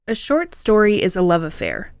A short story is a love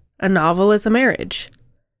affair. A novel is a marriage.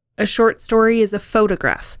 A short story is a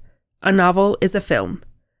photograph. A novel is a film.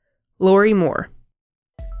 Lori Moore.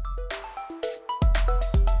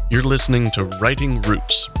 You're listening to Writing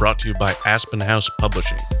Roots, brought to you by Aspen House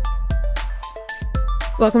Publishing.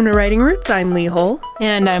 Welcome to Writing Roots. I'm Lee Hull.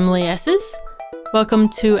 And I'm Lee Esses. Welcome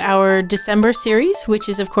to our December series, which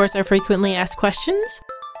is, of course, our frequently asked questions.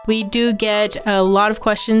 We do get a lot of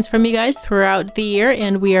questions from you guys throughout the year,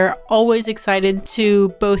 and we are always excited to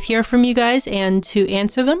both hear from you guys and to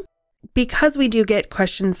answer them. Because we do get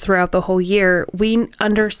questions throughout the whole year, we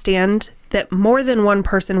understand that more than one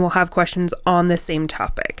person will have questions on the same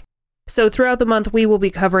topic. So throughout the month, we will be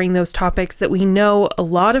covering those topics that we know a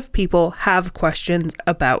lot of people have questions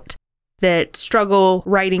about, that struggle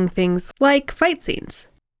writing things like fight scenes.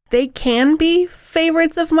 They can be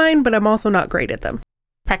favorites of mine, but I'm also not great at them.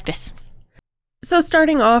 Practice. So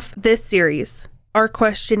starting off this series, our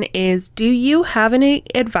question is, do you have any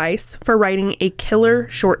advice for writing a killer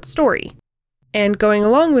short story? And going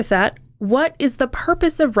along with that, what is the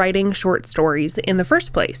purpose of writing short stories in the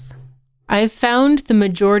first place? I've found the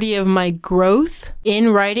majority of my growth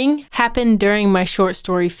in writing happened during my short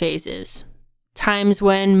story phases. Times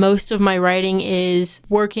when most of my writing is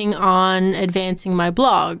working on advancing my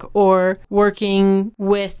blog or working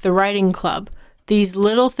with the writing club. These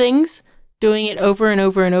little things, doing it over and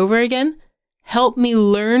over and over again, help me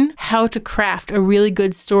learn how to craft a really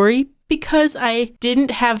good story because I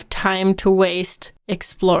didn't have time to waste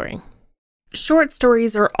exploring. Short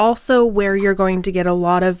stories are also where you're going to get a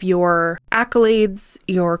lot of your accolades,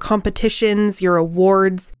 your competitions, your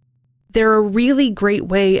awards. They're a really great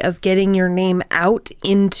way of getting your name out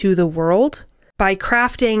into the world by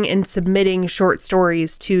crafting and submitting short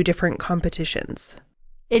stories to different competitions.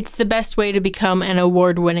 It's the best way to become an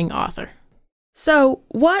award-winning author. So,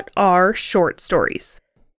 what are short stories?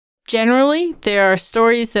 Generally, there are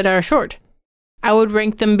stories that are short. I would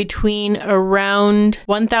rank them between around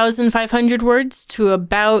 1,500 words to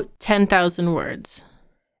about 10,000 words.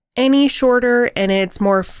 Any shorter and it's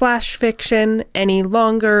more flash fiction, any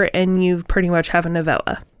longer and you pretty much have a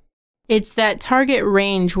novella. It's that target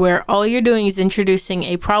range where all you're doing is introducing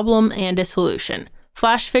a problem and a solution.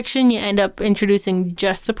 Flash fiction, you end up introducing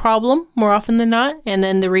just the problem more often than not, and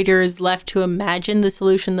then the reader is left to imagine the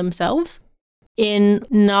solution themselves. In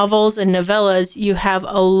novels and novellas, you have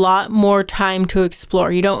a lot more time to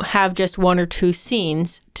explore. You don't have just one or two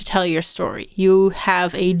scenes to tell your story. You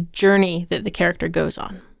have a journey that the character goes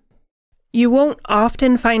on. You won't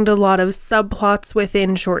often find a lot of subplots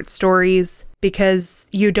within short stories because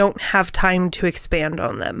you don't have time to expand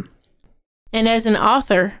on them. And as an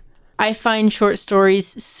author, I find short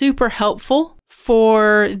stories super helpful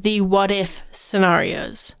for the what-if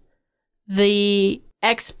scenarios. The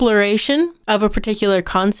exploration of a particular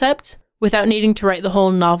concept without needing to write the whole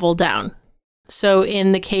novel down. So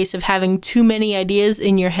in the case of having too many ideas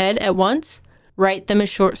in your head at once, write them as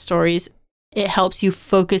short stories. It helps you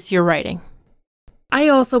focus your writing. I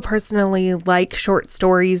also personally like short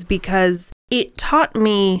stories because it taught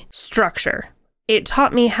me structure. It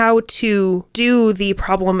taught me how to do the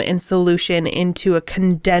problem and solution into a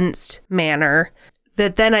condensed manner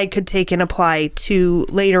that then I could take and apply to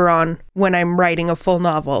later on when I'm writing a full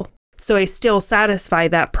novel. So I still satisfy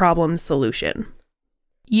that problem solution.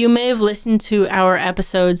 You may have listened to our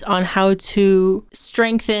episodes on how to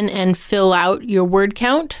strengthen and fill out your word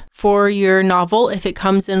count for your novel if it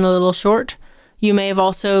comes in a little short. You may have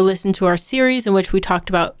also listened to our series in which we talked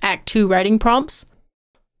about Act 2 writing prompts.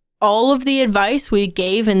 All of the advice we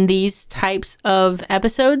gave in these types of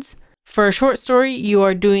episodes, for a short story, you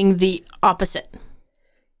are doing the opposite.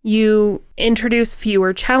 You introduce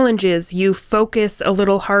fewer challenges. You focus a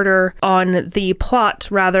little harder on the plot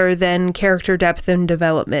rather than character depth and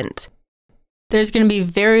development. There's going to be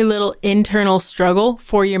very little internal struggle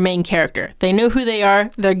for your main character. They know who they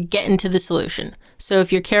are. They're getting to the solution. So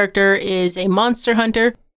if your character is a monster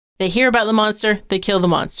hunter, they hear about the monster, they kill the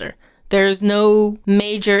monster. There's no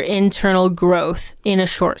major internal growth in a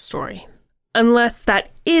short story. Unless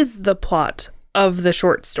that is the plot of the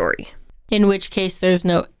short story. In which case, there's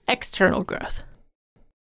no external growth.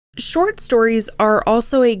 Short stories are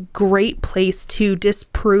also a great place to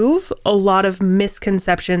disprove a lot of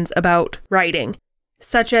misconceptions about writing,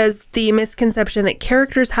 such as the misconception that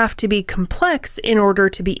characters have to be complex in order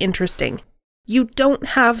to be interesting. You don't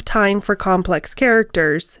have time for complex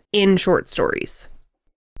characters in short stories.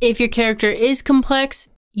 If your character is complex,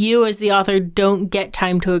 you as the author don't get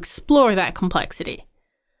time to explore that complexity.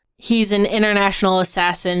 He's an international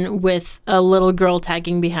assassin with a little girl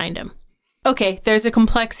tagging behind him. okay, there's a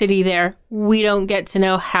complexity there. We don't get to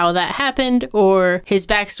know how that happened or his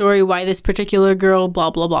backstory, why this particular girl, blah,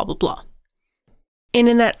 blah, blah, blah, blah. And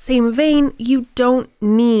in that same vein, you don't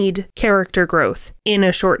need character growth in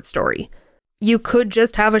a short story. You could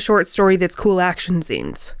just have a short story that's cool action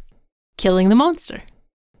scenes. Killing the monster.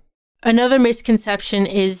 Another misconception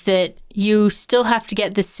is that you still have to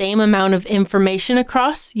get the same amount of information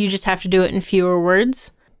across. You just have to do it in fewer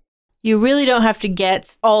words. You really don't have to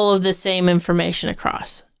get all of the same information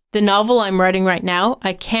across. The novel I'm writing right now,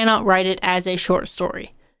 I cannot write it as a short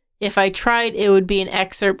story. If I tried, it would be an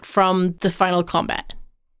excerpt from the final combat.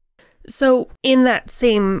 So in that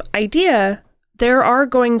same idea, there are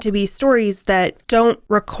going to be stories that don't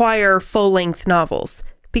require full-length novels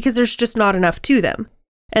because there's just not enough to them.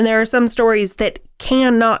 And there are some stories that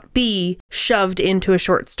cannot be shoved into a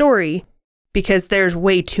short story because there's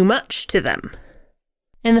way too much to them.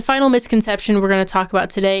 And the final misconception we're going to talk about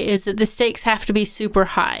today is that the stakes have to be super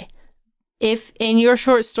high. If in your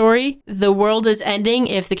short story, the world is ending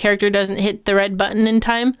if the character doesn't hit the red button in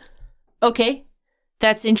time, okay,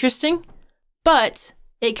 that's interesting. But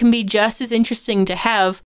it can be just as interesting to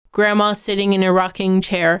have grandma sitting in a rocking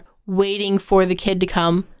chair waiting for the kid to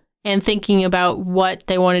come and thinking about what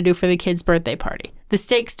they want to do for the kid's birthday party. The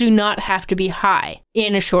stakes do not have to be high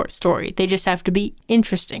in a short story. They just have to be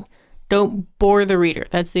interesting. Don't bore the reader.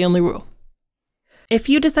 That's the only rule. If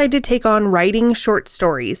you decide to take on writing short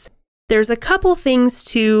stories, there's a couple things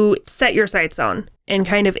to set your sights on and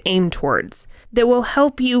kind of aim towards that will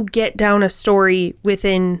help you get down a story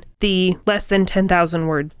within the less than 10,000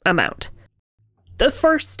 word amount. The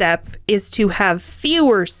first step is to have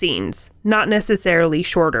fewer scenes, not necessarily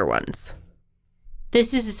shorter ones.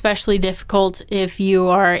 This is especially difficult if you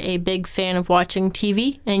are a big fan of watching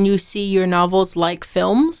TV and you see your novels like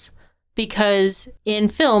films, because in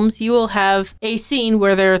films you will have a scene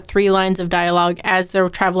where there are 3 lines of dialogue as they're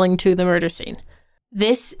traveling to the murder scene.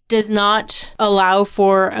 This does not allow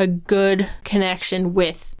for a good connection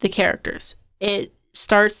with the characters. It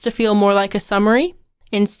starts to feel more like a summary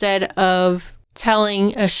instead of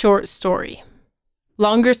telling a short story.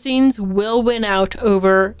 Longer scenes will win out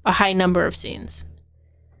over a high number of scenes.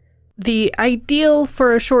 The ideal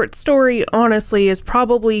for a short story, honestly, is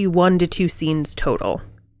probably 1 to 2 scenes total.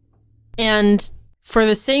 And for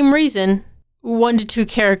the same reason, 1 to 2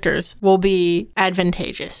 characters will be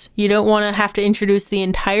advantageous. You don't want to have to introduce the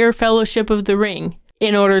entire Fellowship of the Ring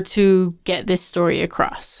in order to get this story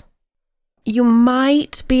across. You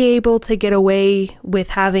might be able to get away with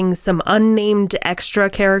having some unnamed extra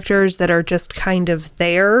characters that are just kind of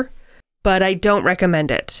there, but I don't recommend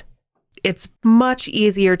it. It's much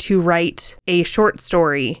easier to write a short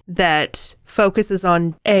story that focuses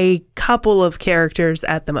on a couple of characters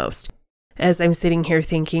at the most, as I'm sitting here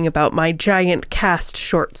thinking about my giant cast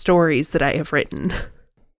short stories that I have written.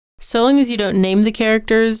 So long as you don't name the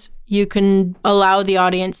characters, you can allow the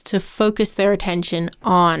audience to focus their attention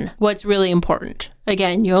on what's really important.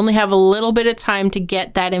 Again, you only have a little bit of time to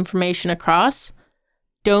get that information across.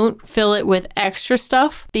 Don't fill it with extra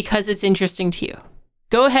stuff because it's interesting to you.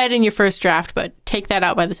 Go ahead in your first draft, but take that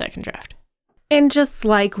out by the second draft. And just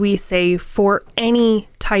like we say, for any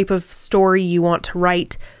type of story you want to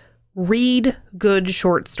write, read good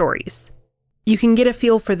short stories. You can get a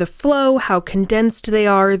feel for the flow, how condensed they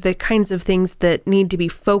are, the kinds of things that need to be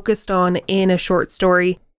focused on in a short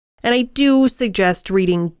story. And I do suggest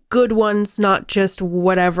reading good ones, not just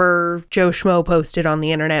whatever Joe Schmo posted on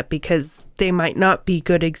the internet, because they might not be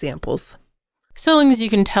good examples. So long as you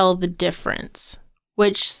can tell the difference,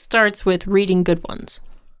 which starts with reading good ones.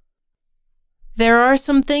 There are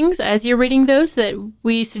some things as you're reading those that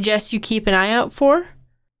we suggest you keep an eye out for.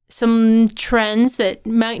 Some trends that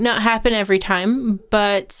might not happen every time,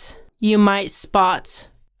 but you might spot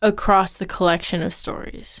across the collection of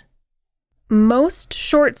stories. Most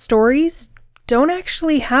short stories don't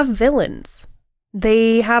actually have villains.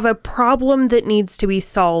 They have a problem that needs to be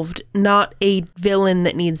solved, not a villain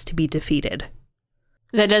that needs to be defeated.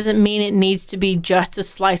 That doesn't mean it needs to be just a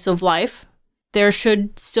slice of life. There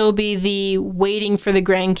should still be the waiting for the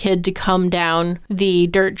grandkid to come down the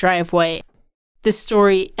dirt driveway. The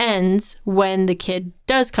story ends when the kid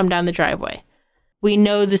does come down the driveway. We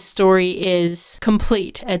know the story is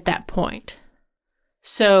complete at that point.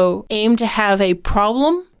 So aim to have a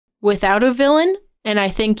problem without a villain, and I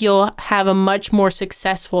think you'll have a much more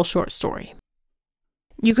successful short story.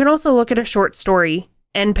 You can also look at a short story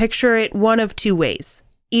and picture it one of 2 ways.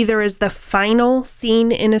 Either as the final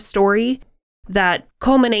scene in a story, that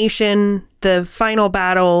culmination, the final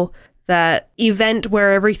battle, that event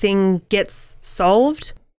where everything gets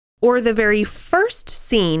solved, or the very first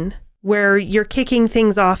scene where you're kicking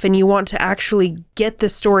things off and you want to actually get the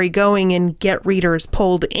story going and get readers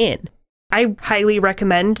pulled in. I highly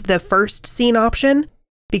recommend the first scene option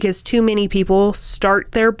because too many people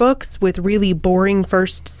start their books with really boring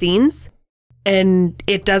first scenes and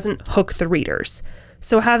it doesn't hook the readers.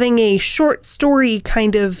 So having a short story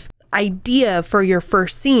kind of idea for your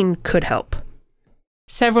first scene could help.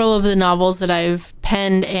 Several of the novels that I've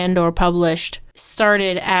penned and or published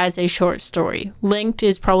started as a short story. Linked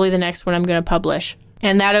is probably the next one I'm going to publish.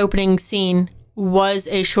 And that opening scene was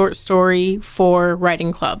a short story for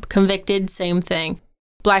Writing Club. Convicted, same thing.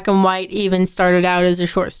 Black and White even started out as a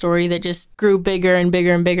short story that just grew bigger and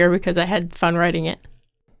bigger and bigger because I had fun writing it.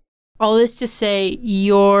 All this to say,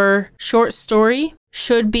 your short story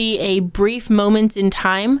should be a brief moment in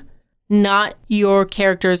time, not your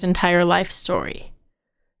character's entire life story.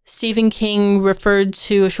 Stephen King referred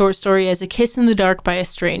to a short story as a kiss in the dark by a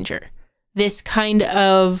stranger. This kind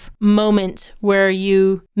of moment where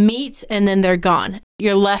you meet and then they're gone.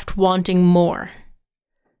 You're left wanting more.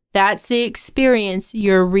 That's the experience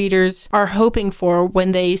your readers are hoping for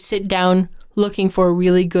when they sit down looking for a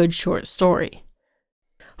really good short story.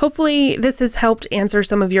 Hopefully, this has helped answer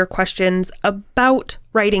some of your questions about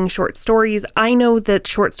writing short stories. I know that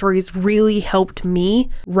short stories really helped me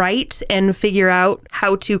write and figure out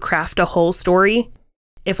how to craft a whole story.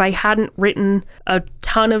 If I hadn't written a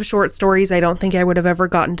ton of short stories, I don't think I would have ever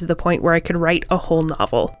gotten to the point where I could write a whole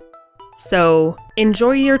novel. So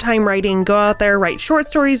enjoy your time writing. Go out there, write short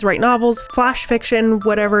stories, write novels, flash fiction,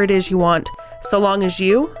 whatever it is you want, so long as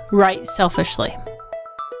you write selfishly.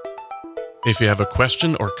 If you have a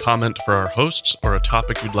question or comment for our hosts or a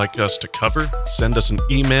topic you'd like us to cover, send us an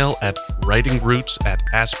email at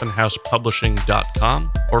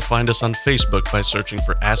writingroots@aspenhousepublishing.com or find us on Facebook by searching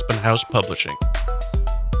for Aspen House Publishing.